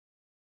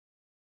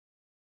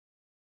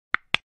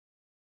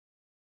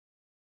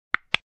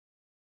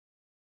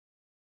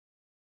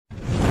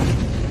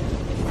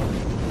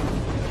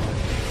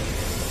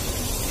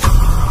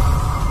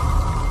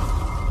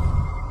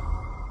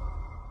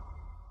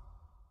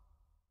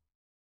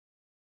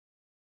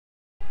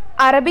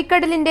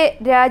അറബിക്കടലിൻ്റെ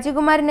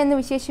രാജകുമാരൻ എന്ന്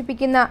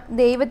വിശേഷിപ്പിക്കുന്ന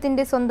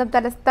ദൈവത്തിൻ്റെ സ്വന്തം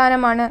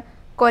തലസ്ഥാനമാണ്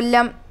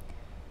കൊല്ലം.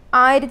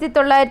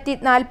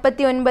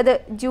 1949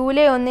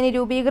 ജൂലൈ 1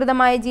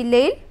 രൂപീകൃതമായ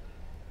ജില്ലയിൽ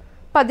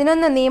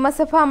 11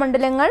 നിയമസഭാ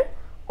മണ്ഡലങ്ങൾ,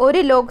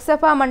 1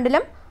 ലോക്സഭാ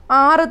മണ്ഡലം,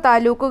 6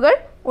 താലൂക്കുകൾ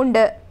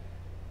ഉണ്ട്.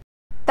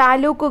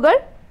 താലൂക്കുകൾ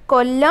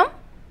കൊല്ലം,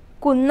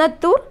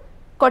 കുന്നത്തൂർ,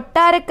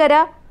 കൊട്ടാരക്കര,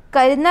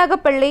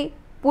 കരുനാഗപ്പള്ളി,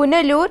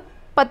 പുനലൂർ,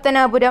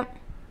 പത്തനാപുരം.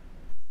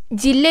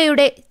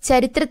 ജില്ലയുടെ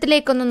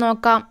ചരിത്രത്തിലേക്കൊന്ന്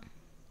നോക്കാം.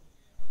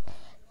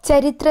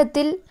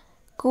 ചരിത്രത്തിൽ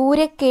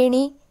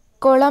കൂരക്കേണി,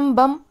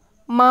 കൊളമ്പം,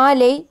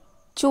 മാലൈ,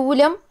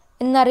 ചൂലം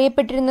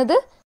എന്നറിയപ്പെട്ടിരുന്നത്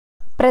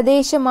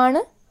പ്രദേശമാണ്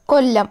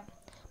കൊല്ലം.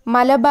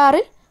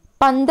 മലബാറിൽ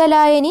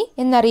പന്തലായനി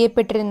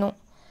എന്നറിയപ്പെട്ടിരുന്നു.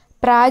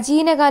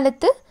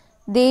 പ്രാചീനകാലത്ത്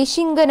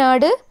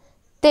ദേശിംഗനാട്,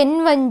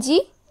 തെൻവഞ്ചി,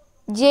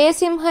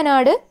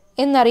 ജയസിംഹനാട്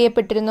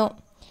എന്നറിയപ്പെട്ടിരുന്നു.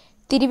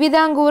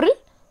 തിരുവിതാംകൂറിൽ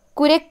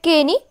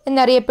കുരക്കേനി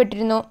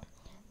എന്നറിയപ്പെട്ടിരുന്നു.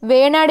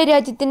 വേണാട്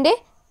രാജ്യത്തിൻ്റെ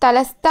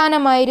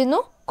തലസ്ഥാനമായിരുന്നു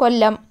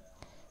കൊല്ലം.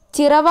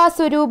 ചിറവാ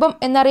സ്വരൂപം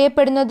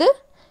എന്നറിയപ്പെടുന്നത്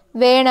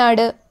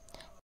വേണാട്.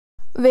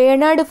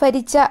 വേണാട്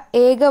ഭരിച്ച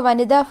ഏക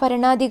വനിതാ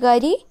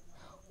ഭരണാധികാരി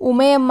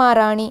ഉമയമ്മ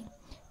റാണി.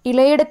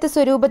 ഇളയിടത്ത്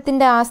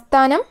സ്വരൂപത്തിൻ്റെ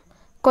ആസ്ഥാനം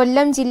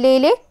കൊല്ലം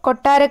ജില്ലയിലെ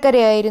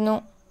കൊട്ടാരക്കരയായിരുന്നു.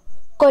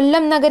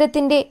 കൊല്ലം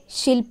നഗരത്തിൻ്റെ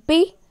ശില്പി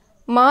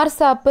മാർ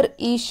സാപ്പിർ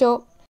ഈശോ.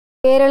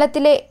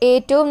 കേരളത്തിലെ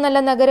ഏറ്റവും നല്ല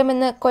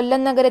നഗരമെന്ന്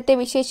കൊല്ലം നഗരത്തെ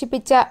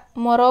വിശേഷിപ്പിച്ച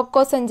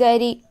മൊറോക്കോ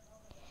സഞ്ചാരി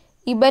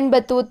ഇബൻ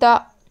ബത്തൂത്ത.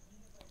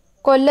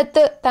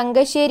 കൊല്ലത്ത്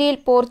തങ്കശ്ശേരിയിൽ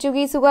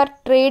പോർച്ചുഗീസുകാർ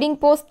ട്രേഡിംഗ്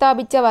പോസ്റ്റ്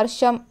സ്ഥാപിച്ച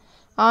വർഷം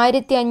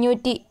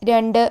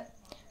 1502.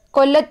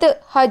 കൊല്ലത്ത്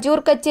ഹജൂർ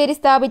കച്ചേരി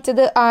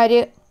സ്ഥാപിച്ചത്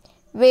ആര്?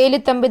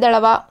 വേലുത്തമ്പി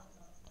ദളവ.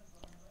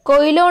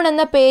 കൊയിലോൺ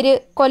എന്ന പേര്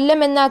കൊല്ലം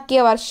എന്നാക്കിയ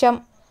വർഷം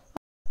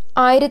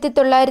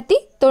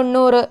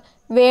 1990.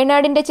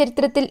 വേണാടിൻ്റെ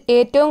ചരിത്രത്തിൽ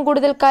ഏറ്റവും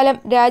കൂടുതൽ കാലം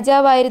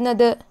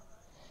രാജാവായിരുന്നത്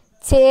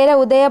ചേര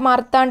ഉദയ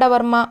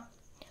മാർത്താണ്ഡവർമ്മ.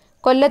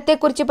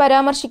 കൊല്ലത്തെക്കുറിച്ച്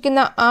പരാമർശിക്കുന്ന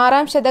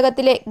 6-ാം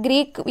ശതകത്തിലെ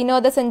ഗ്രീക്ക്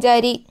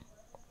വിനോദസഞ്ചാരി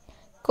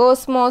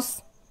കോസ്മോസ്.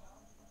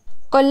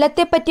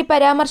 കൊല്ലത്തെപ്പറ്റി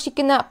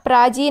പരാമർശിക്കുന്ന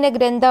പ്രാചീന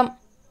ഗ്രന്ഥം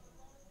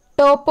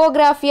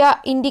ടോപ്പോഗ്രാഫിയ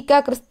ഇൻഡിക്ക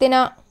ക്രിസ്ത്യന.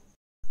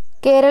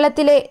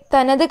 കേരളത്തിലെ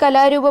തനത്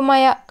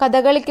കലാരൂപമായ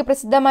കഥകളിക്ക്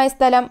പ്രസിദ്ധമായ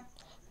സ്ഥലം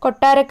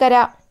കൊട്ടാരക്കര.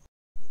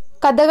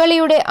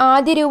 കഥകളിയുടെ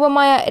ആദ്യ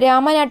രൂപമായ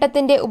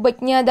രാമനാട്ടത്തിൻ്റെ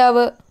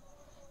ഉപജ്ഞാതാവ്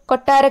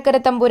കൊട്ടാരക്കര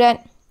തമ്പുരാൻ.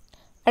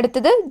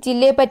 അടുത്തത്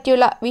ജില്ലയെ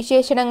പറ്റിയുള്ള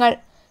വിശേഷണങ്ങൾ.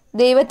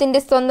 ദൈവത്തിൻ്റെ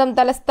സ്വന്തം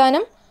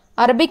തലസ്ഥാനം,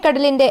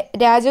 അറബിക്കടലിൻ്റെ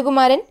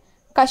രാജകുമാരൻ,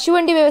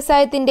 കശുവണ്ടി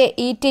വ്യവസായത്തിൻ്റെ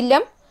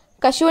ഈറ്റില്ലം,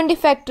 കശുവണ്ടി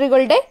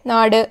ഫാക്ടറികളുടെ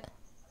നാട്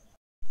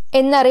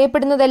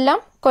എന്നറിയപ്പെടുന്നതെല്ലാം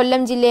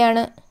കൊല്ലം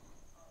ജില്ലയാണ്.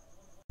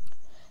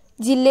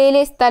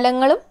 ജില്ലയിലെ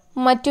സ്ഥലങ്ങളും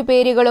മറ്റു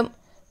പേരുകളും.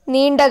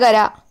 നീണ്ടകര,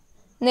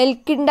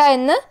 നെൽക്കിണ്ട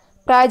എന്ന്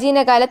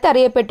പ്രാചീനകാലത്ത്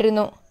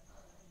അറിയപ്പെട്ടിരുന്നു.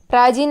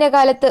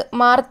 പ്രാചീനകാലത്ത്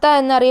മാർത്ത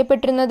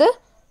എന്നറിയപ്പെട്ടിരുന്നത്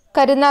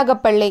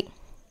കരുനാഗപ്പള്ളി.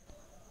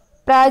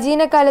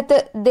 പ്രാചീനകാലത്ത്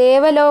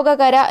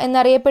ദേവലോകകര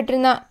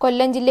എന്നറിയപ്പെട്ടിരുന്ന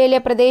കൊല്ലം ജില്ലയിലെ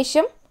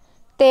പ്രദേശം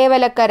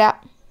തേവലക്കര.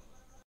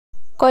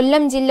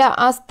 കൊല്ലം ജില്ല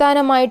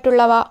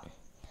ആസ്ഥാനമായിട്ടുള്ളവ: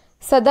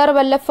 സർദാർ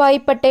വല്ലഭായ്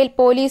പട്ടേൽ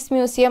പോലീസ്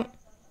മ്യൂസിയം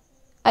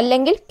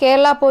അല്ലെങ്കിൽ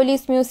കേരള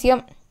പോലീസ് മ്യൂസിയം,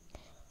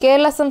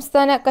 കേരള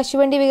സംസ്ഥാന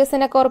കശുവണ്ടി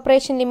വികസന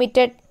corporation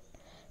limited,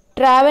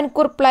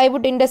 Travancore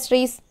plywood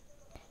industries,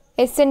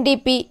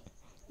 SNDP.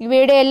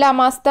 ഇവയുടെ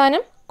എല്ലാം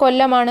ആസ്ഥാനം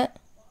കൊല്ലമാണ്.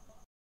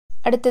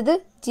 അടുത്തത്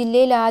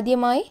ജില്ലയിൽ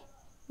ആദ്യമായി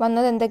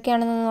വന്നത്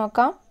എന്തൊക്കെയാണെന്ന്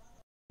നോക്കാം.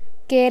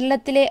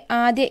 കേരളത്തിലെ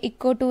ആദ്യ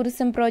ഇക്കോ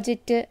ടൂറിസം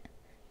പ്രോജക്റ്റ്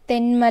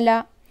തെന്മല.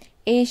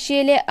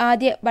 ഏഷ്യയിലെ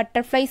ആദ്യ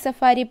ബട്ടർഫ്ലൈ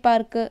സഫാരി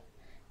പാർക്ക്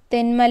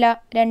തെന്മല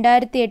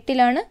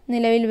 2008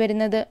 നിലവിൽ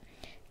വരുന്നത്.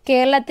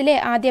 കേരളത്തിലെ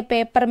ആദ്യ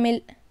പേപ്പർ മിൽ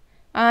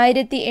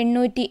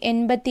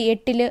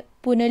 1888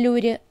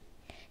 പുനലൂര്.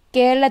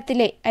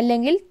 കേരളത്തിലെ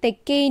അല്ലെങ്കിൽ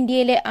തെക്കേ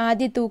ഇന്ത്യയിലെ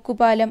ആദ്യ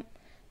തൂക്കുപാലം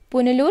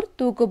പുനലൂർ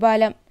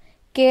തൂക്കുപാലം.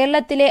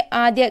 കേരളത്തിലെ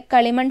ആദ്യ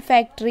കളിമൺ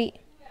ഫാക്ടറി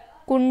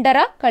കുണ്ടറ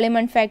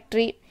കളിമൺ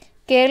ഫാക്ടറി.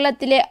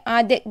 കേരളത്തിലെ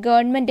ആദ്യ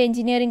government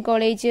engineering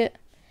college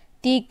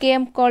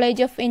TKM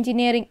college of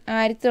engineering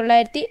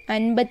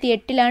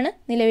 1958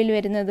 നിലവിൽ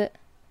വരുന്നത്.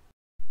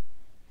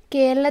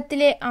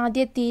 കേരളത്തിലെ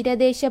ആദ്യ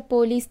തീരദേശ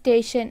പോലീസ്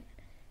സ്റ്റേഷൻ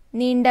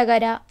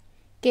നീണ്ടകര.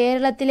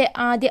 കേരളത്തിലെ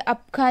ആദ്യ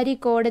അബ്കാരി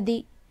കോടതി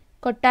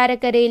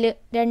കൊട്ടാരക്കരയിൽ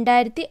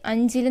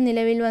 2005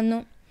 നിലവിൽ വന്നു.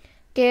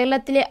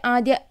 കേരളത്തിലെ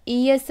ആദ്യ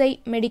ESI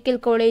മെഡിക്കൽ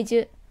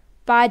കോളേജ്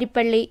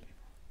പാരിപ്പള്ളി.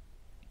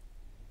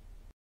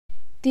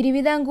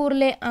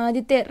 തിരുവിതാംകൂറിലെ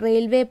ആദ്യത്തെ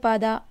റെയിൽവേ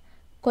പാത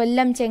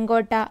കൊല്ലം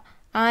ചെങ്കോട്ട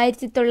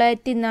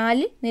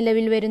 1904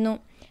 നിലവിൽ വരുന്നു.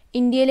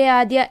 ഇന്ത്യയിലെ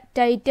ആദ്യ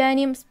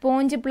ടൈറ്റാനിയം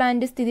സ്പോഞ്ച്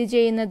പ്ലാന്റ് സ്ഥിതി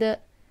ചെയ്യുന്നത്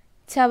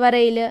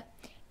ചവറയിൽ.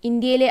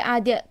 ഇന്ത്യയിലെ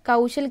ആദ്യ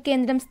കൗശൽ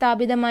കേന്ദ്രം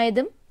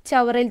സ്ഥാപിതമായതും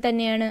ചവറയിൽ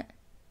തന്നെയാണ്.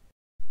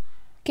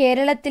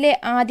 കേരളത്തിലെ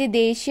ആദ്യ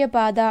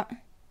ദേശീയപാത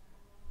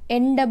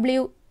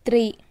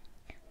NW3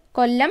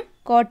 കൊല്ലം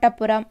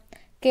കോട്ടപ്പുറം.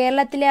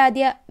 കേരളത്തിലെ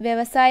ആദ്യ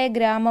വ്യവസായ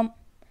ഗ്രാമം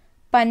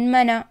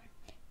പന്മന.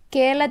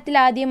 കേരളത്തിൽ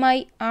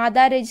ആദ്യമായി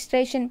ആധാർ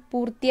രജിസ്ട്രേഷൻ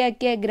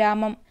പൂർത്തിയാക്കിയ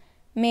ഗ്രാമം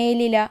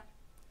മേലില.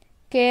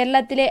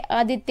 കേരളത്തിലെ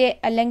ആദ്യത്തെ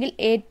അല്ലെങ്കിൽ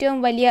ഏറ്റവും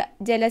വലിയ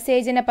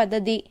ജലസേചന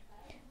പദ്ധതി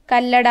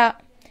കല്ലട.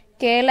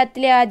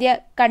 കേരളത്തിലെ ആദ്യ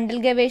കണ്ടൽ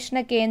ഗവേഷണ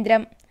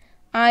കേന്ദ്രം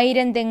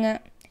ആയിരംതെങ്ങ്.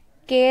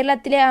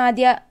 കേരളത്തിലെ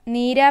ആദ്യ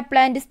നീരാ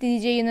പ്ലാന്റ് സ്ഥിതി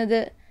ചെയ്യുന്നത്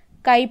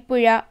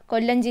കൈപ്പുഴ,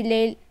 കൊല്ലം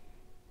ജില്ലയിൽ.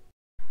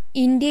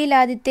 ഇന്ത്യയിൽ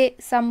ആദ്യത്തെ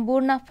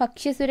സമ്പൂർണ്ണ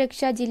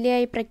ഭക്ഷ്യസുരക്ഷാ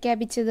ജില്ലയായി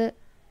പ്രഖ്യാപിച്ചത്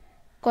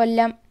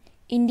കൊല്ലം.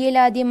 ഇന്ത്യയിൽ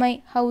ആദ്യമായി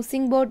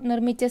ഹൗസിംഗ് ബോർഡ്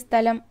നിർമ്മിച്ച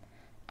സ്ഥലം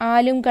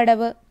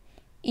ആലുംകടവ്.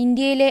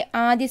 ഇന്ത്യയിലെ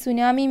ആദ്യ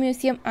സുനാമി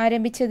മ്യൂസിയം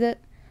ആരംഭിച്ചത്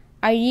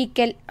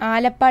അഴീക്കൽ,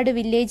 ആലപ്പാട്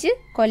വില്ലേജ്,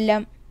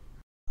 കൊല്ലം.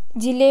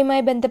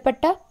 ജില്ലയുമായി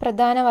ബന്ധപ്പെട്ട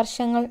പ്രധാന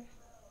വർഷങ്ങൾ: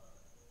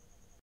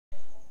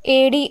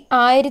 AD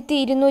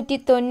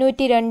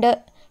 1292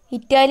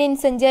 ഇറ്റാലിയൻ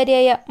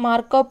സഞ്ചാരിയായ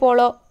മാർക്കോ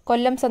പോളോ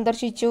കൊല്ലം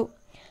സന്ദർശിച്ചു.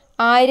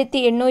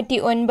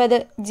 1809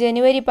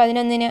 ജനുവരി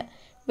 11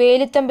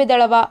 വേലുത്തമ്പി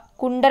ദളവ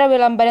കുണ്ടറ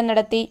വിളംബരം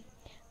നടത്തി.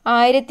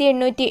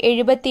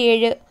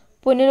 1877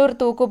 പുനലൂർ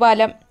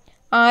തൂക്കുപാലം.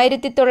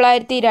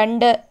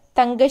 1902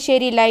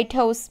 Thangassery light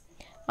house.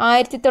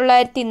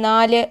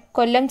 1904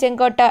 Kollam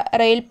Chenkotta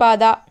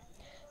റെയിൽപാത.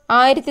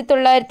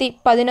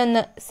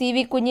 1911 CV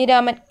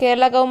Kunhiraman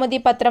Kerala Kaumudi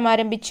പത്രം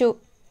ആരംഭിച്ചു.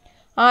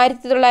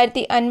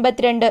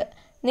 1952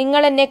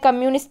 നിങ്ങൾ എന്നെ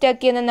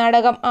കമ്മ്യൂണിസ്റ്റാക്കി എന്ന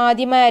നാടകം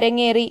ആദ്യമായി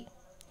അരങ്ങേറി.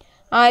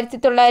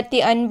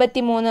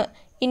 1953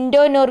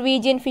 Indo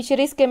Norwegian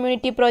fisheries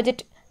community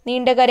project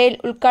നീണ്ടകരയിൽ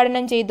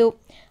ഉദ്ഘാടനം ചെയ്തു.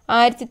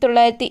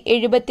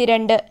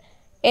 1972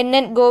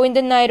 NN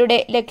ഗോവിന്ദൻ നായരുടെ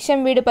ലക്ഷം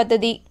വീട്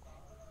പദ്ധതി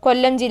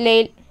കൊല്ലം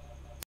ജില്ലയിൽ.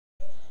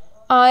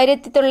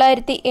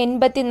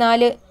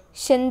 1984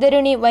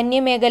 ശന്തരുണി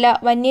വന്യമേഖല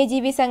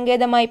വന്യജീവി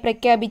സങ്കേതമായി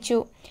പ്രഖ്യാപിച്ചു.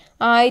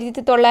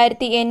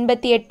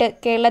 1988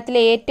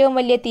 കേരളത്തിലെ ഏറ്റവും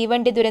വലിയ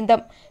തീവണ്ടി ദുരന്തം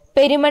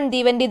പെരുമൺ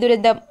തീവണ്ടി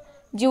ദുരന്തം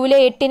ജൂലൈ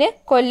 8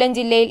 കൊല്ലം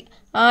ജില്ലയിൽ.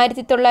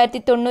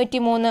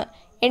 1993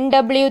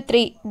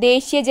 NW3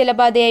 ദേശീയ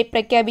ജലപാതയായി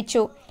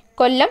പ്രഖ്യാപിച്ചു.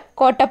 കൊല്ലം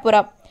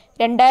കോട്ടപ്പുറം.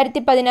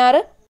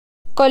 2016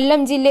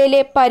 കൊല്ലം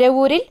ജില്ലയിലെ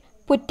പരവൂരിൽ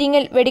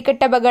പുറ്റിങ്ങൽ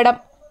വെടിക്കെട്ടപകടം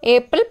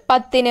ഏപ്രിൽ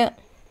 10.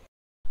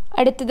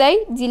 അടുത്തതായി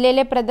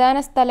ജില്ലയിലെ പ്രധാന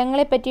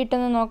സ്ഥലങ്ങളെ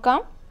പറ്റിയിട്ടൊന്ന് നോക്കാം.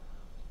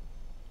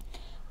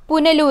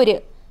 പുനലൂര്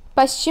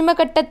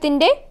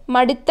പശ്ചിമഘട്ടത്തിൻ്റെ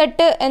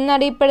മടിത്തട്ട്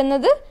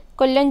എന്നറിയപ്പെടുന്നത്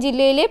കൊല്ലം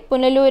ജില്ലയിലെ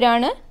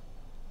പുനലൂരാണ്.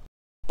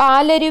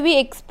 പാലരുവി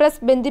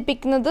എക്സ്പ്രസ്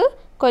ബന്ധിപ്പിക്കുന്നത്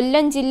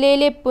കൊല്ലം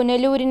ജില്ലയിലെ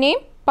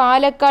പുനലൂരിനെയും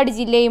പാലക്കാട്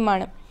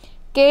ജില്ലയുമാണ്.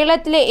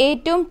 കേരളത്തിലെ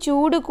ഏറ്റവും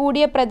ചൂട്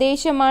കൂടിയ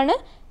പ്രദേശമാണ്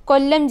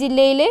കൊല്ലം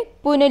ജില്ലയിലെ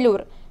പുനലൂർ.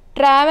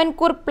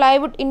 ട്രാവൻകൂർ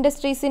പ്ലൈവുഡ്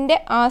ഇൻഡസ്ട്രീസിൻ്റെ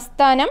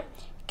ആസ്ഥാനം.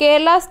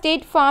 കേരള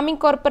സ്റ്റേറ്റ്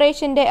ഫാമിംഗ്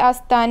കോർപ്പറേഷൻ്റെ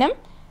ആസ്ഥാനം.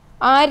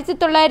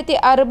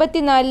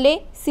 1964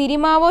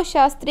 സിരിമാവോ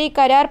ശാസ്ത്രീയ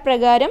കരാർ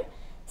പ്രകാരം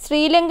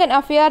ശ്രീലങ്കൻ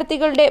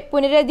അഭയാർത്ഥികളുടെ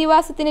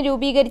പുനരധിവാസത്തിന്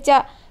രൂപീകരിച്ച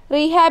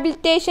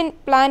റീഹാബിലിറ്റേഷൻ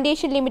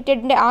പ്ലാന്റേഷൻ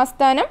ലിമിറ്റഡിൻ്റെ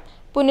ആസ്ഥാനം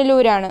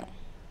പുനലൂരാണ്.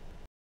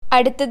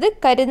 അടുത്തത്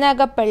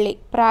കരുനാഗപ്പള്ളി.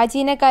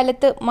 പ്രാചീന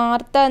കാലത്ത്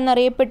മാർത്ത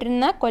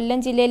എന്നറിയപ്പെട്ടിരുന്ന കൊല്ലം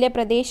ജില്ലയിലെ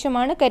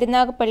പ്രദേശമാണ്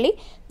കരുനാഗപ്പള്ളി.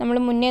 നമ്മൾ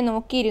മുന്നേ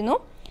നോക്കിയിരുന്നു.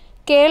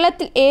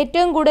 കേരളത്തിൽ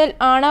ഏറ്റവും കൂടുതൽ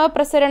ആണവ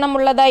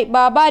പ്രസരണമുള്ളതായി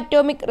ബാബ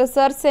അറ്റോമിക്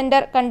റിസർച്ച്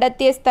സെൻറ്റർ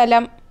കണ്ടെത്തിയ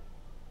സ്ഥലം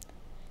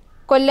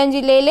കൊല്ലം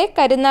ജില്ലയിലെ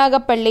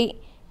കരുനാഗപ്പള്ളി.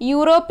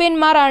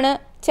 യൂറോപ്യന്മാരാണ്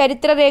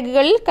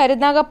ചരിത്രരേഖകളിൽ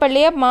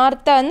കരുനാഗപ്പള്ളിയെ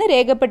മാർത്ത എന്ന്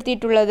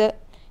രേഖപ്പെടുത്തിയിട്ടുള്ളത്.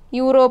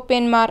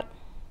 യൂറോപ്യന്മാർ.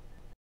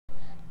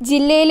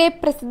 ജില്ലയിലെ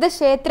പ്രസിദ്ധ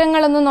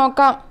ക്ഷേത്രങ്ങളൊന്ന്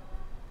നോക്കാം.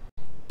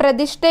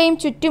 പ്രതിഷ്ഠയും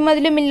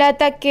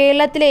ചുറ്റുമതിലുമില്ലാത്ത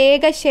കേരളത്തിലെ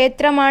ഏക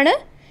ക്ഷേത്രമാണ്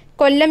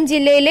കൊല്ലം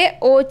ജില്ലയിലെ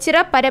ഓച്ചിറ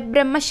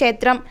പരബ്രഹ്മ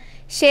ക്ഷേത്രം.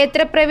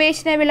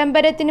 ക്ഷേത്രപ്രവേശന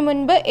വിളംബരത്തിന്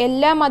മുൻപ്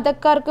എല്ലാ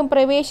മതക്കാർക്കും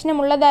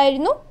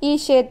പ്രവേശനമുള്ളതായിരുന്നു ഈ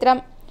ക്ഷേത്രം.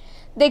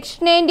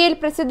 ദക്ഷിണേന്ത്യയിൽ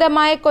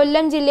പ്രസിദ്ധമായ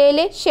കൊല്ലം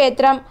ജില്ലയിലെ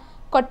ക്ഷേത്രം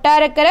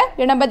കൊട്ടാരക്കര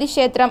ഗണപതി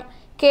ക്ഷേത്രം.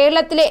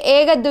 കേരളത്തിലെ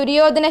ഏക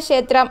ദുര്യോധന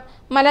ക്ഷേത്രം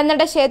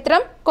മലനട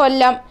ക്ഷേത്രം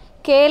കൊല്ലം.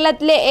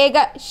 കേരളത്തിലെ ഏക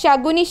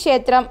ശകുനി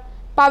ക്ഷേത്രം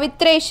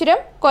പവിത്രേശ്വരം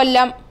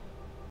കൊല്ലം.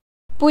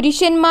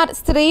 പുരുഷന്മാർ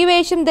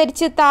സ്ത്രീവേഷം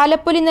ധരിച്ച്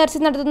താലപ്പൊലി നേർച്ച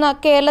നടത്തുന്ന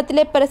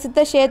കേരളത്തിലെ പ്രസിദ്ധ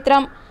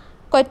ക്ഷേത്രം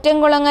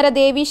കൊറ്റംകുളങ്ങര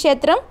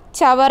ദേവീക്ഷേത്രം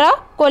ചവറ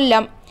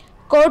കൊല്ലം.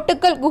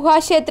 കോട്ടുക്കൽ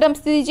ഗുഹാക്ഷേത്രം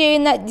സ്ഥിതി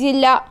ചെയ്യുന്ന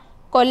ജില്ല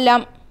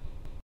കൊല്ലം.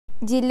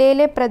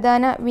 ജില്ലയിലെ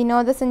പ്രധാന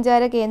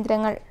വിനോദസഞ്ചാര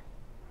കേന്ദ്രങ്ങൾ.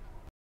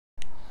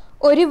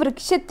 ഒരു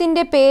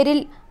വൃക്ഷത്തിൻ്റെ പേരിൽ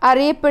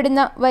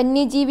അറിയപ്പെടുന്ന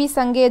വന്യജീവി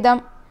സങ്കേതം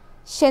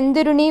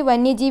ശന്തരുണി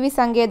വന്യജീവി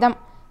സങ്കേതം.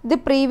 ഇത്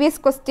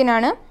പ്രീവിയസ് ക്വസ്റ്റ്യൻ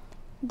ആണ്.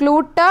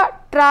 ഗ്ലൂട്ട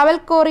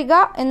ട്രാവൽകോറിക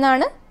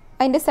എന്നാണ്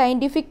അതിൻ്റെ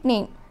സയൻറ്റിഫിക്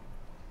നെയിം.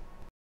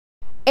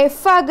 F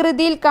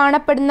ആകൃതിയിൽ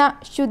കാണപ്പെടുന്ന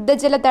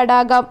ശുദ്ധജല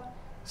തടാകം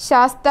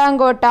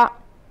ശാസ്താംകോട്ട.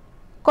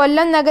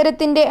 കൊല്ലം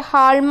നഗരത്തിൻ്റെ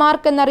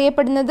ഹാൾമാർക്ക്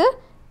എന്നറിയപ്പെടുന്നത്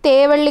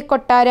തേവള്ളി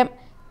കൊട്ടാരം.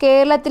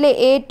 കേരളത്തിലെ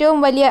ഏറ്റവും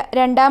വലിയ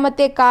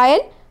രണ്ടാമത്തെ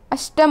കായൽ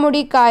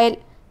അഷ്ടമുടി കായൽ.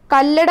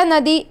 കല്ലട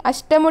നദി,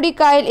 അഷ്ടമുടി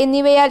കായൽ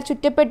എന്നിവയാൽ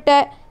ചുറ്റപ്പെട്ട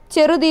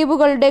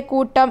ചെറുദ്വീപുകളുടെ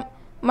കൂട്ടം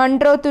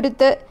മൺട്രോ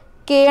തുരുത്ത്.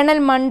 കേണൽ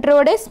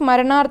മൺട്രോയുടെ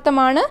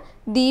സ്മരണാർത്ഥമാണ്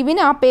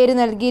ദ്വീപിന് ആ പേര്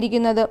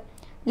നൽകിയിരിക്കുന്നത്.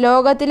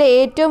 ലോകത്തിലെ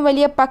ഏറ്റവും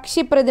വലിയ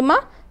പക്ഷി പ്രതിമ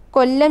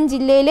കൊല്ലം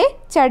ജില്ലയിലെ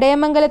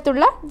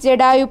ചടയമംഗലത്തുള്ള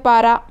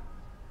ജടായുപ്പാറ.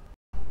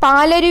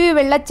 പാലരുവി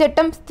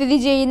വെള്ളച്ചാട്ടം സ്ഥിതി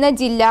ചെയ്യുന്ന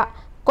ജില്ല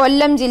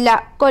കൊല്ലം ജില്ല.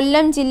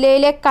 കൊല്ലം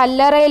ജില്ലയിലെ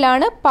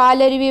കല്ലറയിലാണ്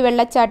പാലരുവി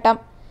വെള്ളച്ചാട്ടം.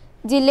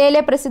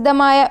 ജില്ലയിലെ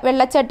പ്രസിദ്ധമായ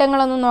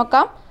വെള്ളച്ചാട്ടങ്ങളൊന്ന്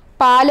നോക്കാം.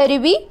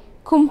 പാലരുവി,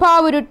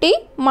 കുംഭാവുരുട്ടി,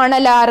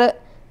 മണലാറ്.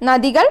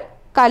 നദികൾ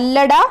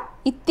കല്ലട,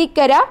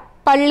 ഇത്തിക്കര,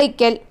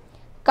 പള്ളിക്കൽ.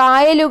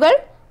 കായലുകൾ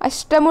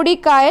അഷ്ടമുടി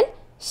കായൽ,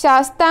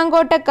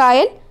 ശാസ്താംകോട്ട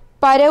കായൽ,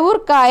 പരവൂർ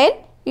കായൽ,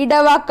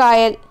 ഇടവ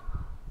കായൽ.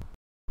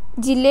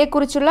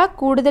 ജില്ലയെക്കുറിച്ചുള്ള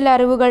കൂടുതൽ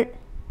അറിവുകൾ.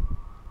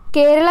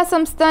 കേരള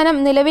സംസ്ഥാനം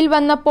നിലവിൽ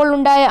വന്നപ്പോൾ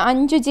ഉണ്ടായ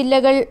 5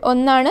 ജില്ലകളിൽ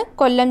ഒന്നാണ്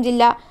കൊല്ലം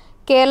ജില്ല.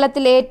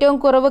 കേരളത്തിൽ ഏറ്റവും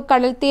കുറവ്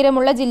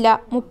കടൽത്തീരമുള്ള ജില്ല,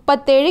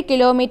 37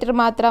 കിലോമീറ്റർ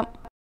മാത്രം.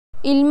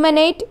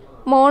 ഇൽമനൈറ്റ്,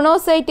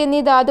 മോണോസൈറ്റ്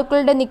എന്നീ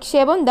ധാതുക്കളുടെ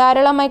നിക്ഷേപം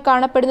ധാരാളമായി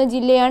കാണപ്പെടുന്ന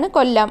ജില്ലയാണ്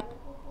കൊല്ലം.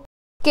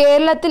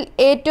 കേരളത്തിൽ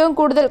ഏറ്റവും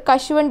കൂടുതൽ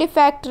കശുവണ്ടി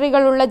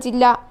ഫാക്ടറികളുള്ള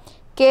ജില്ല.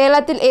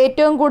 കേരളത്തിൽ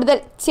ഏറ്റവും കൂടുതൽ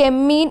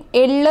ചെമ്മീൻ,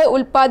 എള്ള്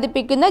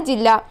ഉൽപ്പാദിപ്പിക്കുന്ന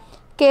ജില്ല.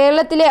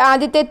 കേരളത്തിലെ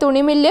ആദ്യത്തെ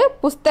തുണിമില്ല്,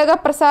 പുസ്തക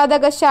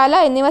പ്രസാധകശാല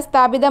എന്നിവ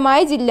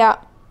സ്ഥാപിതമായ ജില്ല.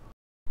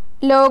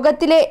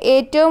 ലോകത്തിലെ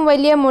ഏറ്റവും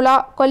വലിയ മുള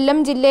കൊല്ലം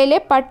ജില്ലയിലെ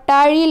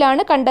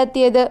പട്ടാഴിയിലാണ്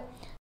കണ്ടെത്തിയത്.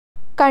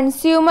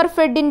 കൺസ്യൂമർ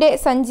ഫെഡിൻ്റെ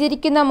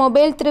സഞ്ചരിക്കുന്ന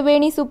മൊബൈൽ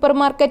ത്രിവേണി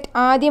സൂപ്പർമാർക്കറ്റ്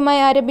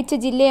ആദ്യമായി ആരംഭിച്ച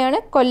ജില്ലയാണ്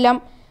കൊല്ലം.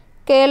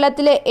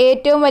 കേരളത്തിലെ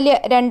ഏറ്റവും വലിയ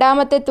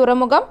രണ്ടാമത്തെ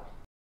തുറമുഖം.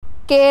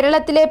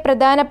 കേരളത്തിലെ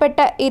പ്രധാനപ്പെട്ട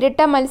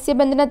ഇരട്ട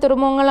മത്സ്യബന്ധന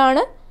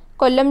തുറമുഖങ്ങളാണ്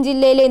കൊല്ലം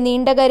ജില്ലയിലെ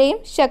നീണ്ടകരയും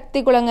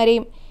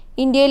ശക്തികുളങ്ങരയും.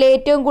 ഇന്ത്യയിലെ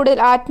ഏറ്റവും കൂടുതൽ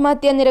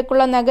ആത്മഹത്യാ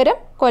നിരക്കുള്ള നഗരം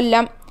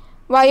കൊല്ലം.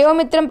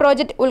 വയോമിത്രം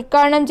പ്രോജക്റ്റ്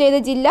ഉദ്ഘാടനം ചെയ്ത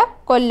ജില്ല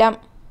കൊല്ലം.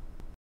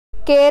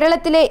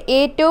 കേരളത്തിലെ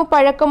ഏറ്റവും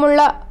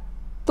പഴക്കമുള്ള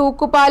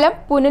തൂക്കുപാലം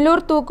പുനലൂർ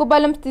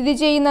തൂക്കുപാലം സ്ഥിതി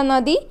ചെയ്യുന്ന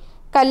നദി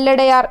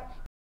കല്ലടയാർ.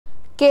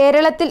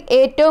 കേരളത്തിൽ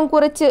ഏറ്റവും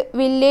കുറച്ച്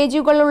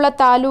വില്ലേജുകളുള്ള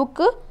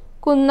താലൂക്ക്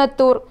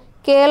കുന്നത്തൂർ.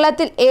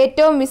 കേരളത്തിൽ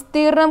ഏറ്റവും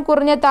വിസ്തീർണം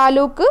കുറഞ്ഞ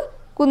താലൂക്ക്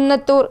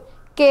കുന്നത്തൂർ.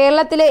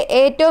 കേരളത്തിലെ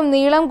ഏറ്റവും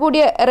നീളം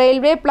കൂടിയ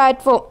റെയിൽവേ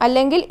പ്ലാറ്റ്ഫോം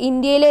അല്ലെങ്കിൽ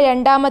ഇന്ത്യയിലെ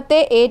രണ്ടാമത്തെ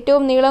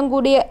ഏറ്റവും നീളം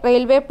കൂടിയ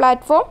റെയിൽവേ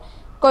പ്ലാറ്റ്ഫോം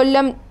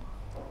കൊല്ലം.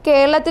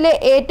 കേരളത്തിലെ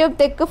ഏറ്റവും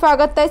തെക്ക്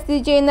ഭാഗത്തായി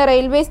സ്ഥിതി ചെയ്യുന്ന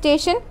റെയിൽവേ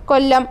സ്റ്റേഷൻ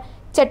കൊല്ലം.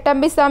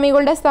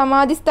 ചട്ടമ്പിസ്വാമികളുടെ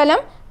സമാധി സ്ഥലം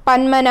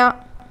പന്മന.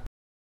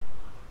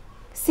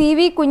 CV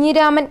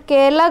കുഞ്ഞിരാമൻ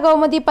കേരള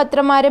കൗമുദി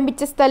പത്രം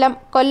ആരംഭിച്ച സ്ഥലം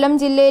കൊല്ലം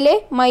ജില്ലയിലെ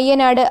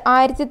മയ്യനാട്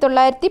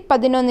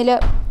 1911.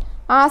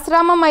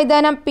 ആശ്രാമം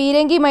മൈതാനം,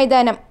 പീരങ്കി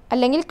മൈതാനം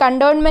അല്ലെങ്കിൽ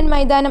കണ്ടോൺമെൻറ്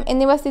മൈതാനം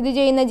എന്നിവ സ്ഥിതി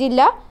ചെയ്യുന്ന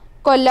ജില്ല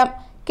കൊല്ലം.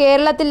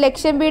 കേരളത്തിൽ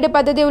ലക്ഷം വീട്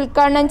പദ്ധതി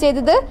ഉദ്ഘാടനം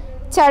ചെയ്തത്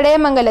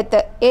ചടയമംഗലത്ത്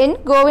N.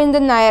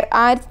 ഗോവിന്ദൻ നായർ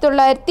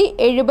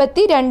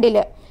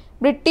 1972.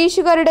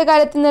 ബ്രിട്ടീഷുകാരുടെ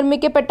കാലത്ത്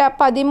നിർമ്മിക്കപ്പെട്ട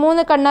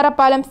 13 കണ്ണറ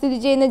പാലം സ്ഥിതി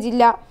ചെയ്യുന്ന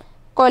ജില്ല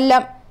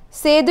കൊല്ലം.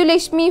 സേതു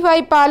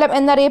ലക്ഷ്മിഭായ് പാലം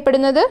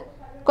എന്നറിയപ്പെടുന്നത്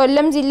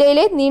കൊല്ലം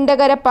ജില്ലയിലെ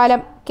നീണ്ടകര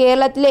പാലം.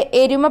 കേരളത്തിലെ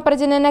എരുമ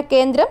പ്രജനന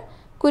കേന്ദ്രം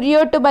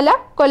കുരിയോട്ടുബല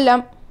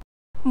കൊല്ലം.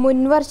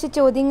 മുൻവർഷ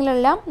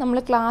ചോദ്യങ്ങളെല്ലാം നമ്മൾ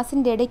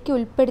ക്ലാസ്സിൻ്റെ ഇടയ്ക്ക്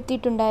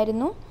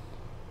ഉൾപ്പെടുത്തിയിട്ടുണ്ടായിരുന്നു.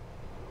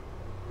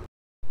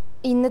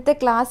 ഇന്നത്തെ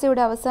ക്ലാസ്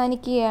ഇവിടെ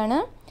അവസാനിക്കുകയാണ്.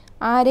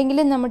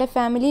 ആരെങ്കിലും നമ്മുടെ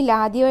ഫാമിലിയിൽ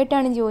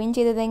ആദ്യമായിട്ടാണ് ജോയിൻ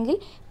ചെയ്തതെങ്കിൽ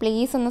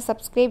പ്ലീസ് ഒന്ന്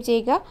സബ്സ്ക്രൈബ്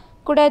ചെയ്യുക.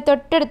 കൂടാതെ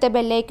തൊട്ടടുത്ത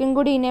ബെല്ലൈക്കൺ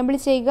കൂടി ഇനേബിൾ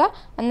ചെയ്യുക.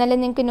 എന്നാലേ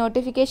നിങ്ങൾക്ക്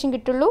നോട്ടിഫിക്കേഷൻ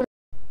കിട്ടുള്ളൂ.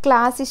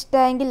 ക്ലാസ്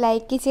ഇഷ്ടമായെങ്കിൽ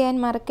ലൈക്ക് ചെയ്യാൻ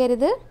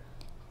മറക്കരുത്.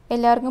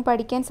 എല്ലാവർക്കും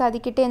പഠിക്കാൻ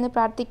സാധിക്കട്ടെ എന്ന്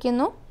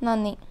പ്രാർത്ഥിക്കുന്നു.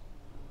 നന്ദി.